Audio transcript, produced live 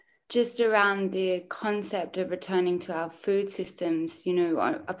just around the concept of returning to our food systems,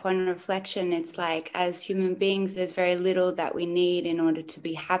 upon reflection, it's like as human beings, there's very little that we need in order to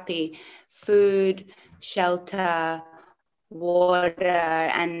be happy. Food, shelter, water,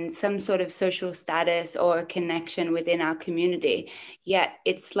 and some sort of social status or connection within our community. Yet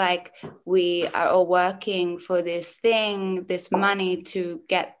it's like we are all working for this thing, this money, to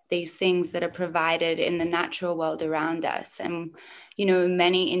get these things that are provided in the natural world around us. And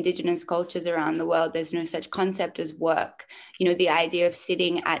many indigenous cultures around the world, there's no such concept as work. The idea of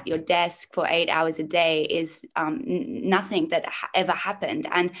sitting at your desk for 8 hours a day is nothing that ever happened.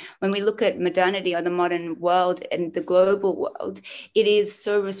 And when we look at modernity or the modern world and the global world, it is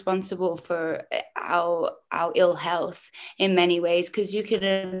so responsible for our ill health in many ways, because you can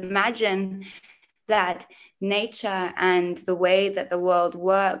imagine that nature and the way that the world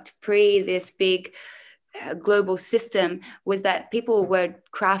worked pre this big global system was that people were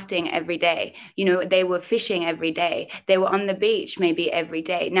crafting every day. They were fishing every day. They were on the beach maybe every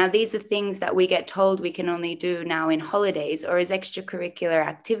day. Now, these are things that we get told we can only do now in holidays or as extracurricular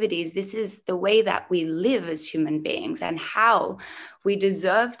activities. This is the way that we live as human beings and how we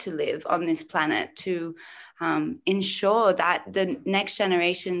deserve to live on this planet, to ensure that the next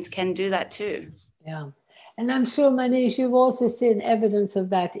generations can do that too. Yeah. And I'm sure, Manish, you've also seen evidence of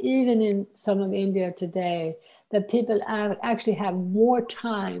that, even in some of India today, that people actually have more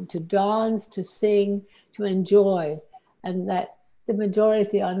time to dance, to sing, to enjoy, and that the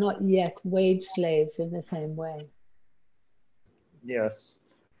majority are not yet wage slaves in the same way. Yes.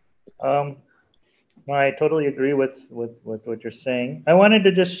 I totally agree with what you're saying. I wanted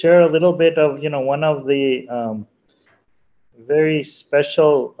to just share a little bit of, one of the very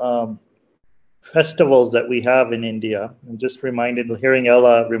special festivals that we have in India. I'm just hearing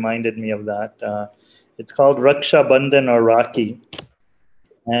Ella reminded me of that. It's called Raksha Bandhan or Rakhi,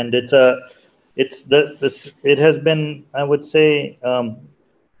 and it has been, I would say,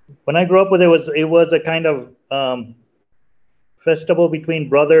 when I grew up with it was a kind of festival between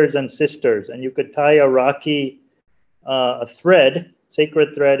brothers and sisters, and you could tie a Rakhi, a thread,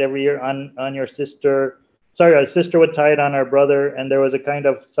 sacred thread, every year on your sister. Sorry, our sister would tie it on our brother, and there was a kind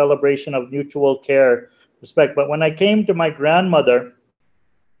of celebration of mutual care, respect. But when I came to my grandmother,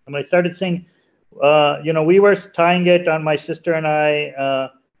 and I started saying, we were tying it on, my sister and I,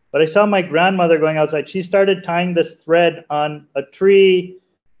 but I saw my grandmother going outside. She started tying this thread on a tree,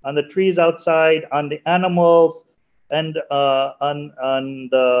 on the trees outside, on the animals, and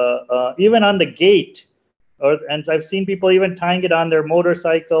even on the gate. And I've seen people even tying it on their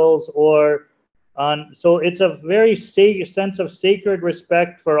motorcycles or so it's a very sense of sacred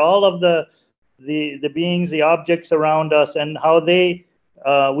respect for all of the beings, the objects around us, and how they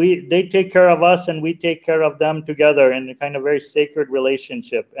take care of us and we take care of them together in a kind of very sacred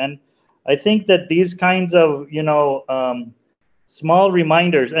relationship. And I think that these kinds of small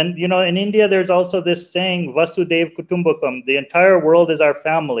reminders, and in India there's also this saying Vasudhaiva Kutumbakam, the entire world is our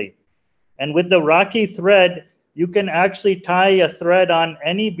family. And with the Rakhi thread, you can actually tie a thread on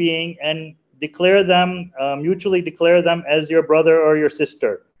any being and declare them, mutually declare them as your brother or your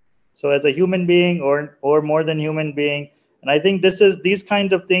sister. So as a human being or more than human being. And I think these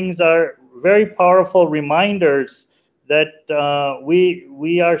kinds of things are very powerful reminders that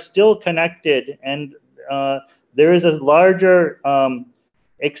we are still connected, and there is a larger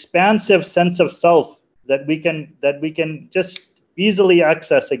expansive sense of self that we can just easily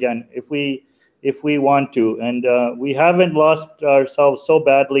access again if we want to, and we haven't lost ourselves so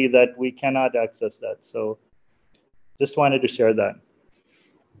badly that we cannot access that. So just wanted to share that.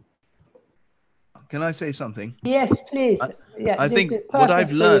 Can I say something? Yes, please. I think what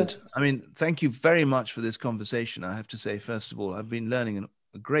I've learned, thank you very much for this conversation. I have to say, first of all, I've been learning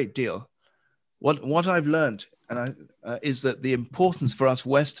a great deal. What I've learned is that the importance for us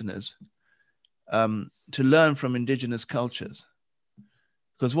Westerners to learn from indigenous cultures.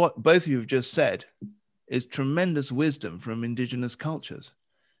 Because what both of you have just said is tremendous wisdom from indigenous cultures.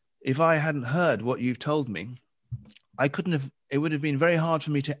 If I hadn't heard what you've told me, it would have been very hard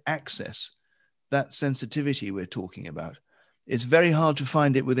for me to access that sensitivity we're talking about. It's very hard to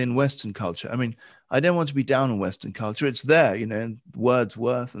find it within Western culture. I don't want to be down on Western culture. It's there, and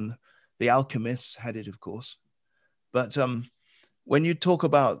Wordsworth and the alchemists had it, of course. But when you talk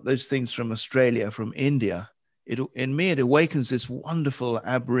about those things from Australia, from India, in me, it awakens this wonderful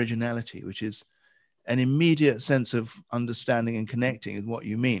aboriginality, which is an immediate sense of understanding and connecting with what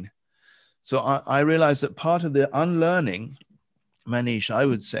you mean. So I realized that part of the unlearning, Manish, I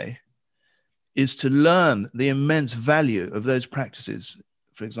would say, is to learn the immense value of those practices.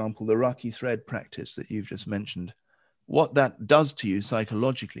 For example, the Rakhi thread practice that you've just mentioned, what that does to you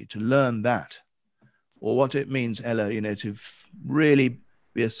psychologically to learn that, or what it means, Ella, you know, to really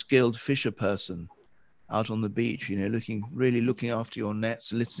be a skilled fisher person out on the beach, you know, really looking after your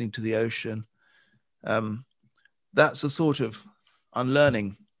nets, listening to the ocean. That's a sort of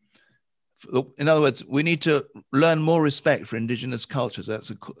unlearning. In other words, we need to learn more respect for indigenous cultures.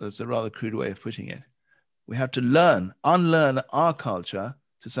 That's a rather crude way of putting it. We have to unlearn our culture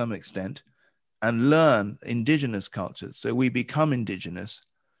to some extent and learn indigenous cultures. So we become indigenous.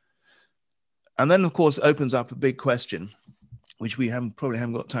 And then, of course, opens up a big question, which we probably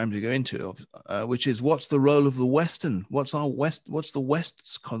haven't got time to go into, which is what's the role of the Western? What's the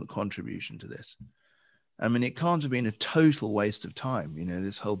West's contribution to this? I mean, it can't have been a total waste of time, you know,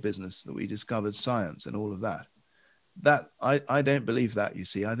 this whole business that we discovered science and all of that. I don't believe that, you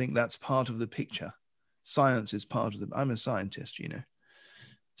see. I think that's part of the picture. Science is part of the, I'm a scientist, you know.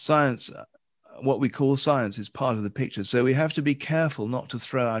 Science, what we call science is part of the picture. So we have to be careful not to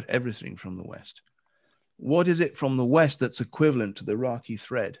throw out everything from the West. What is it from the West that's equivalent to the Raki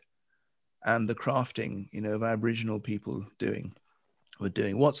thread and the crafting, you know, of Aboriginal people doing? What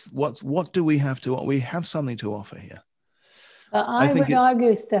do we have to, we have something to offer here. I would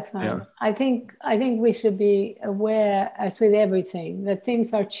argue, Stefan, yeah. I think we should be aware, as with everything, that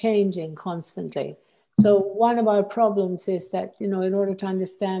things are changing constantly. So one of our problems is that, you know, in order to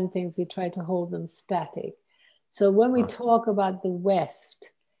understand things, we try to hold them static. So when we talk about the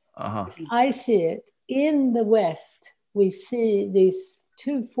West, I see it in the West, we see these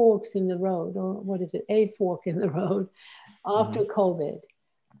two forks in the road, or what is it, a fork in the road after COVID.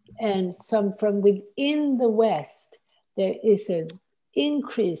 And some from within the West, there is an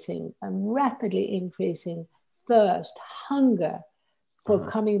increasing, a rapidly increasing thirst, hunger for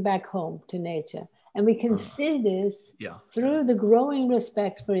coming back home to nature. And we can see this through the growing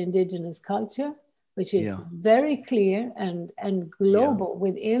respect for indigenous culture, which is very clear and global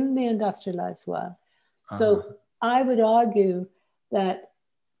within the industrialized world. So I would argue that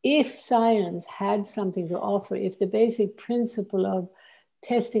if science had something to offer, if the basic principle of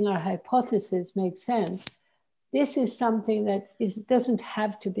testing our hypothesis makes sense, this is something that doesn't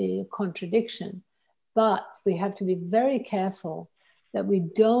have to be a contradiction, but we have to be very careful that we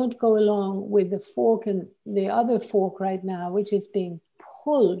don't go along with the fork and the other fork right now, which is being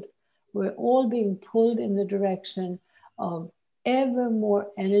pulled. We're all being pulled in the direction of ever more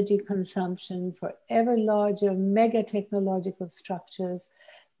energy consumption for ever larger mega technological structures,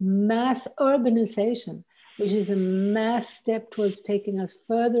 mass urbanization, which is a mass step towards taking us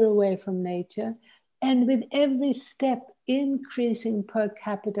further away from nature, and with every step increasing per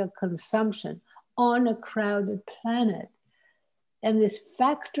capita consumption on a crowded planet. And this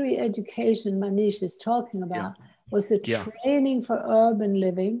factory education Manish is talking about was a training for urban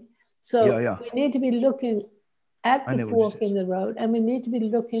living. So we need to be looking at the fork in the road, and we need to be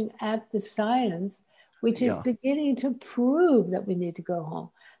looking at the science, which is beginning to prove that we need to go home.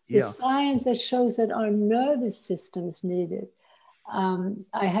 The science that shows that our nervous systems need it.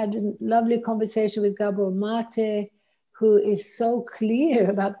 I had a lovely conversation with Gabor Mate, who is so clear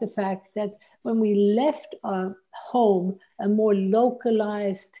about the fact that when we left our home, a more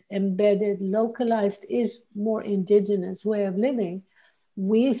localized, embedded, localized is more indigenous way of living,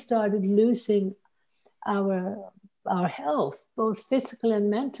 we started losing our health, both physical and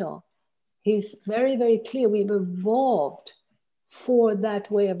mental. He's very, very clear. We've evolved for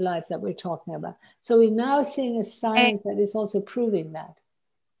that way of life that we're talking about. So we're now seeing a science that is also proving that.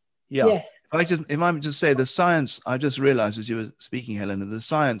 Yeah. Yes. If I just say the science, I just realized as you were speaking, Helena, the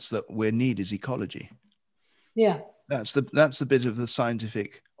science that we need is ecology. Yeah. That's the bit of the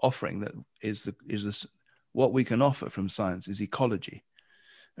scientific offering that is what we can offer from science is ecology.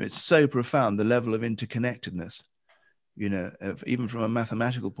 And it's so profound, the level of interconnectedness, you know, even from a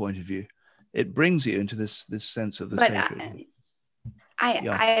mathematical point of view, it brings you into this sense of the sacred.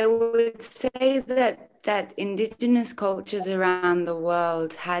 I would say that indigenous cultures around the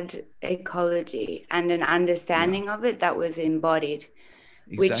world had ecology and an understanding of it that was embodied,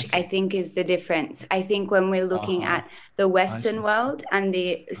 which I think is the difference. I think when we're looking at the Western world and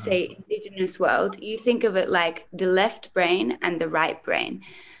the, say, indigenous world, you think of it like the left brain and the right brain,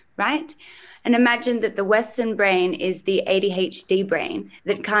 right? And imagine that the Western brain is the ADHD brain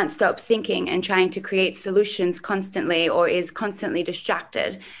that can't stop thinking and trying to create solutions constantly or is constantly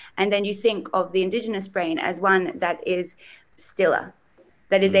distracted. And then you think of the indigenous brain as one that is stiller,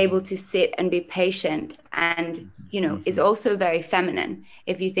 that is able to sit and be patient and, you know, is also very feminine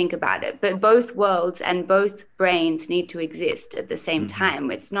if you think about it. But both worlds and both brains need to exist at the same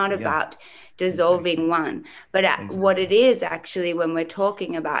time. It's not about dissolving one, but what it is actually when we're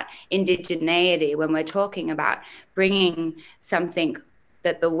talking about indigeneity, when we're talking about bringing something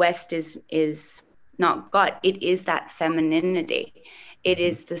that the West is not got, it is that femininity. It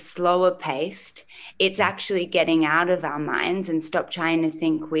is the slower paced. It's actually getting out of our minds and stop trying to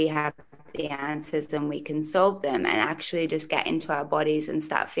think we have the answers and we can solve them, and actually just get into our bodies and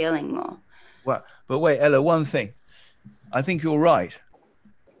start feeling more. Well, but wait, Ella, one thing. I think you're right.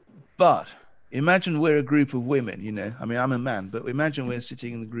 But imagine we're a group of women, you know, I mean, I'm a man, but imagine we're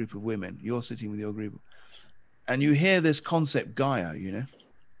sitting in a group of women. You're sitting with your group. And you hear this concept, Gaia, you know,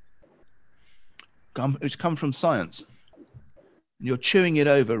 it's come from science. And you're chewing it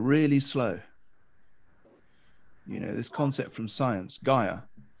over really slow. You know, this concept from science, Gaia.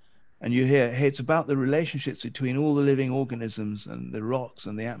 And you hear, hey, it's about the relationships between all the living organisms and the rocks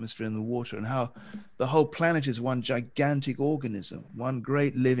and the atmosphere and the water, and how the whole planet is one gigantic organism, one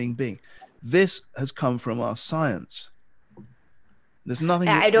great living being. This has come from our science. There's nothing.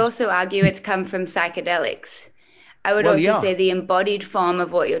 I'd also argue it's come from psychedelics. I would say the embodied form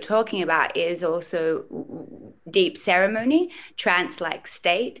of what you're talking about is also deep ceremony, trance-like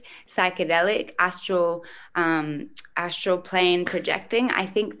state, psychedelic, astral plane projecting. I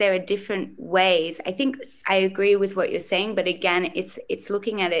think there are different ways. I think I agree with what you're saying, but again, it's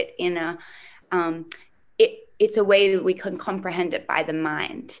looking at it in a it's a way that we can comprehend it by the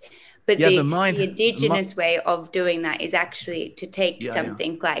mind. But the indigenous way of doing that is actually to take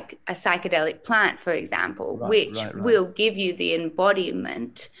something like a psychedelic plant, for example, which will give you the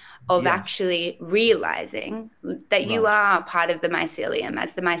embodiment of actually realizing that you are part of the mycelium,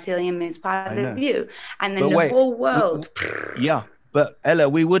 as the mycelium is part of you. And then whole world. But Ella,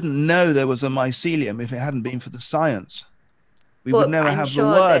 we wouldn't know there was a mycelium if it hadn't been for the science. We would never have the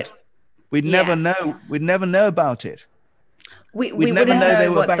word. We'd never know. We'd never know about it. We wouldn't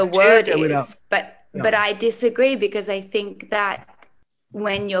know what the word is, but I disagree, because I think that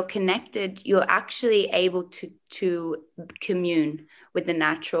when you're connected, you're actually able to commune with the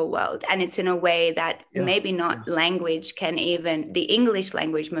natural world, and it's in a way that maybe not language can even, the English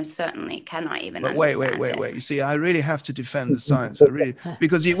language most certainly cannot even understand. Wait. You see, I really have to defend the science,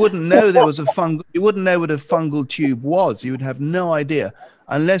 because you wouldn't know there was you wouldn't know what a fungal tube was. You would have no idea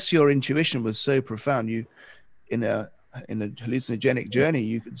unless your intuition was so profound. You in a hallucinogenic journey,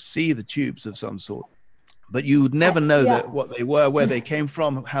 you could see the tubes of some sort, but you would never know what they were, where they came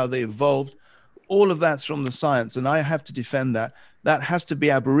from, how they evolved. All of that's from the science, and I have to defend that. That has to be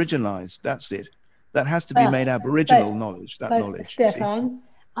aboriginalized. That's it. That has to be made aboriginal knowledge. Stefan,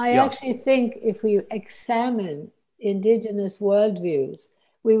 I actually think if we examine indigenous worldviews,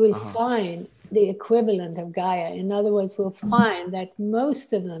 we will find the equivalent of Gaia. In other words, we'll find that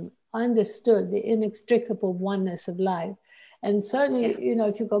most of them understood the inextricable oneness of life. And certainly, you know,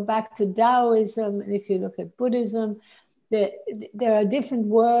 if you go back to Taoism, and if you look at Buddhism, there are different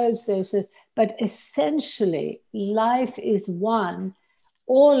words, but essentially life is one.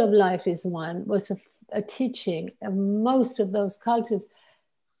 All of life is one was a teaching of most of those cultures.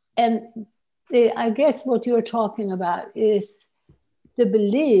 And I guess what you're talking about is the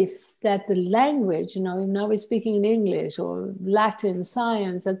belief that the language, you know, now we're speaking in English or Latin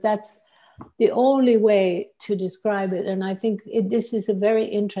science, that's the only way to describe it. And I think this is a very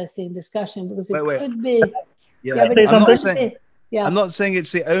interesting discussion, because it could be. I'm not saying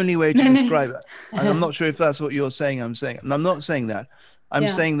it's the only way to describe it. And I'm not sure if that's what you're saying. I'm not saying that. I'm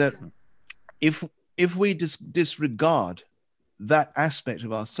saying that if we disregard that aspect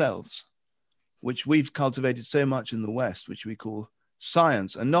of ourselves, which we've cultivated so much in the West, which we call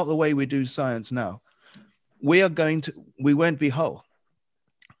science, and not the way we do science now, we won't be whole.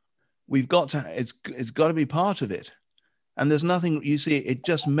 We've got to, it's got to be part of it. And there's nothing, you see, it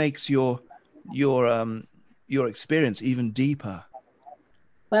just makes your experience even deeper.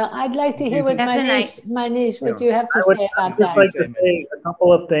 Well, I'd like to hear what Manish, what you have to say about that. I would like to say a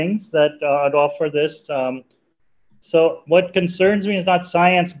couple of things that I'd offer this. So what concerns me is not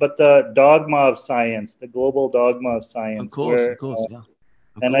science, but the dogma of science, the global dogma of science. Of course, yeah.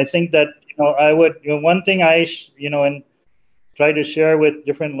 And I think that, I would, one thing and try to share with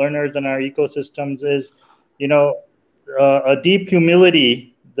different learners in our ecosystems is, a deep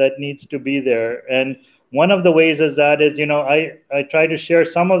humility that needs to be there. And one of the ways is I try to share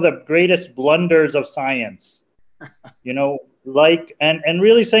some of the greatest blunders of science. like, and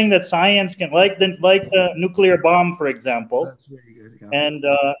really saying that science can, like the nuclear bomb, for example. That's really good.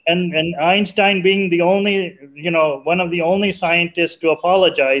 Yeah. And Einstein being the only, one of the only scientists to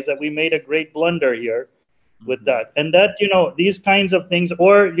apologize that we made a great blunder here with that. And that, these kinds of things,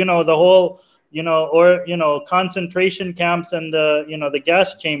 or, the whole, concentration camps and the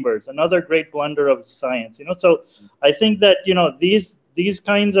gas chambers, another great blunder of science, So I think that, these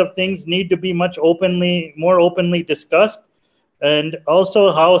kinds of things need to be more openly discussed. And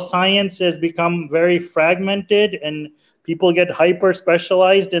also how science has become very fragmented and people get hyper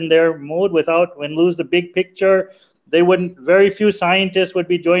specialized in their mode and lose the big picture. Very few scientists would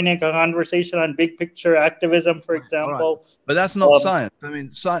be joining a conversation on big picture activism, for example. Right. But that's not science. I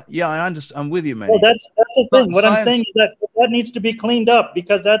mean, yeah, I understand. I'm with you, man. Well, that's the thing. What I'm saying is that needs to be cleaned up,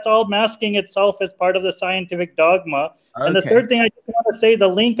 because that's all masking itself as part of the scientific dogma. Okay. And the third thing I just want to say, the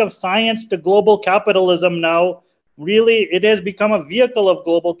link of science to global capitalism now, really, it has become a vehicle of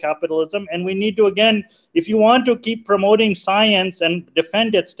global capitalism. And we need to, again, if you want to keep promoting science and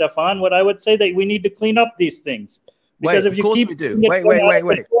defend it, Stefan, what I would say that we need to clean up these things. Because if you keep we do.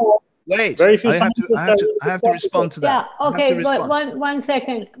 Wait. Very few I have to respond to that. Yeah. Okay. But one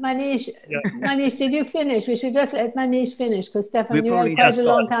second, Manish. Yeah. Manish, did you finish? We should just let Manish finish, because Stefan, you had quite a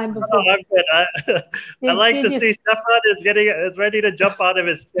long time before. No, I'm good. I like to see Stefan is ready to jump out of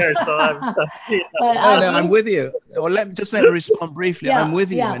his chair. So I'm with you. Well, let me respond briefly. Yeah, I'm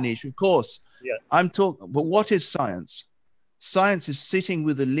with you, Manish. Of course. Yeah. I'm talking. But what is science? Science is sitting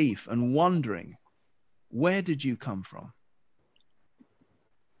with a leaf and wondering, where did you come from?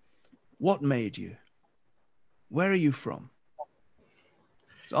 What made you? Where are you from?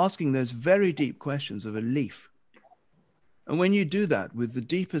 It's asking those very deep questions of a leaf. And when you do that with the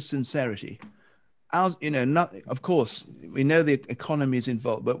deepest sincerity, of course, we know the economy is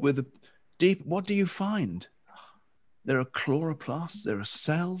involved, but with the deep, what do you find? There are chloroplasts, there are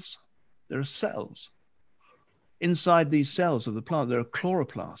cells. There are cells. Inside these cells of the plant, there are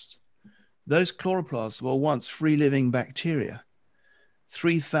chloroplasts. Those chloroplasts were once free-living bacteria.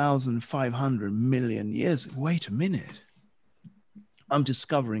 3,500 million years. Wait a minute. I'm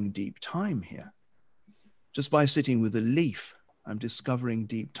discovering deep time here. Just by sitting with a leaf, I'm discovering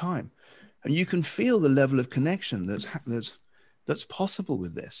deep time. And you can feel the level of connection that's possible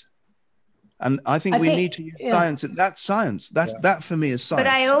with this. And I think we need to use science. That's science. That for me is science.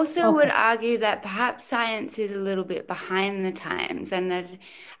 But I also would argue that perhaps science is a little bit behind the times, and that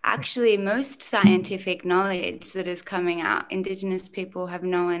actually most scientific knowledge that is coming out, Indigenous people have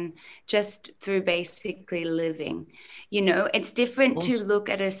known just through basically living. It's different to look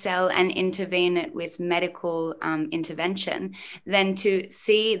at a cell and intervene it with medical intervention than to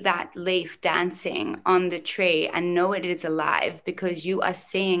see that leaf dancing on the tree and know it is alive, because you are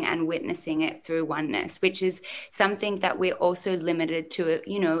seeing and witnessing it through oneness, which is something that we're also limited to.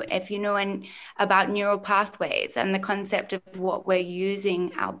 If you know about neural pathways and the concept of what we're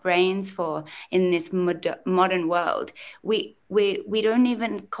using our brains for in this modern world, we don't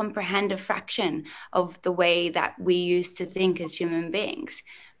even comprehend a fraction of the way that we used to think as human beings,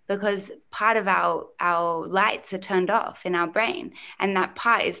 because part of our lights are turned off in our brain. And that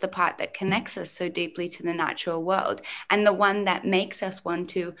part is the part that connects us so deeply to the natural world, and the one that makes us want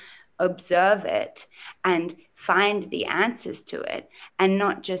to observe it and find the answers to it, and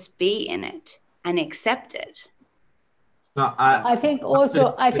not just be in it and accept it. No, I think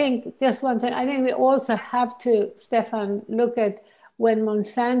just one thing, I think we also have to, Stefan, look at when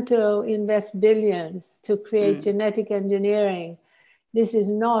Monsanto invests billions to create genetic engineering. This is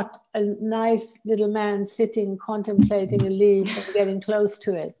not a nice little man sitting contemplating a leaf and getting close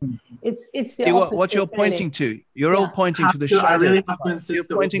to it. It's the opposite. What you're pointing to, you're all pointing to the shadow. You're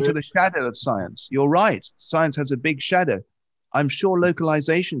pointing to the shadow of science. You're right. Science has a big shadow. I'm sure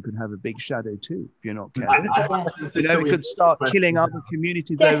localization could have a big shadow too, if you're not careful. We could start killing other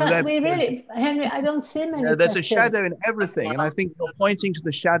communities over there. Henry, I don't see many There's a shadow in everything. And I think you're pointing to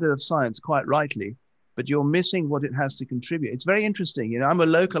the shadow of science quite rightly, but you're missing what it has to contribute. It's very interesting. I'm a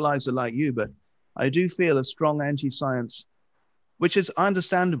localizer like you, but I do feel a strong anti-science, which is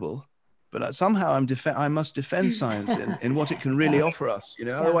understandable. But somehow I must defend science in what it can really offer us.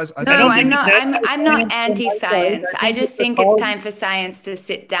 Otherwise, I'm not anti-science. I just think it's time for science to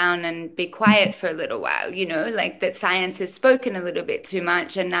sit down and be quiet for a little while. Like that science has spoken a little bit too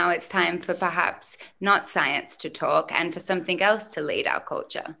much, and now it's time for perhaps not science to talk and for something else to lead our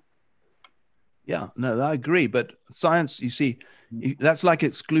culture. Yeah, no, I agree. But science, you see, that's like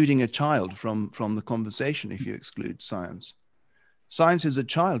excluding a child from the conversation if you exclude science. Science as a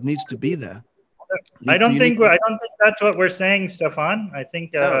child needs to be there. I don't think that's what we're saying, Stefan. I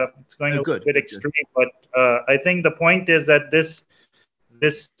think it's going a bit extreme, but I think the point is that this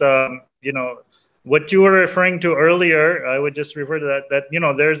what you were referring to earlier, I would just refer to that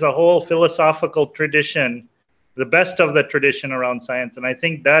there's a whole philosophical tradition, the best of the tradition around science, and I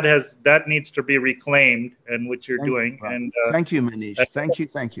think that needs to be reclaimed, and what you're doing. Right. And thank you, Manish. Thank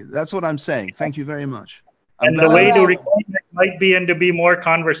you. That's what I'm saying. Thank you very much. And the way to reclaim it might be to be more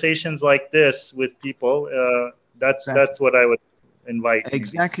conversations like this with people. That's what I would invite.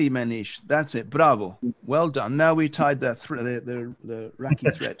 Exactly, Manish. That's it. Bravo. Well done. Now we tied the Raki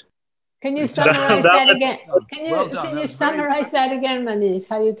thread. Can you summarize that again? Can you summarize that again, Manish?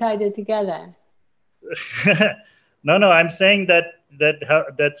 How you tied it together? No. I'm saying that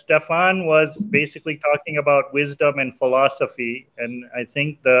Stefan was basically talking about wisdom and philosophy, and I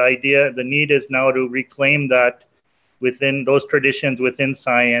think the need is now to reclaim that within those traditions within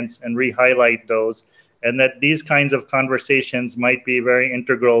science and re-highlight those, and that these kinds of conversations might be very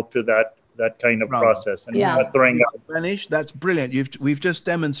integral to that kind of process. And Manish, that's brilliant. We've just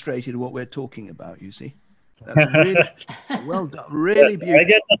demonstrated what we're talking about. You see. That's really well done. Really beautiful. I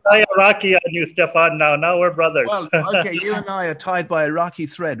get to tie a Raki on you, Stefan. Now we're brothers. Well, okay, you and I are tied by a Raki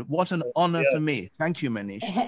thread. What an honor for me. Thank you, Manish.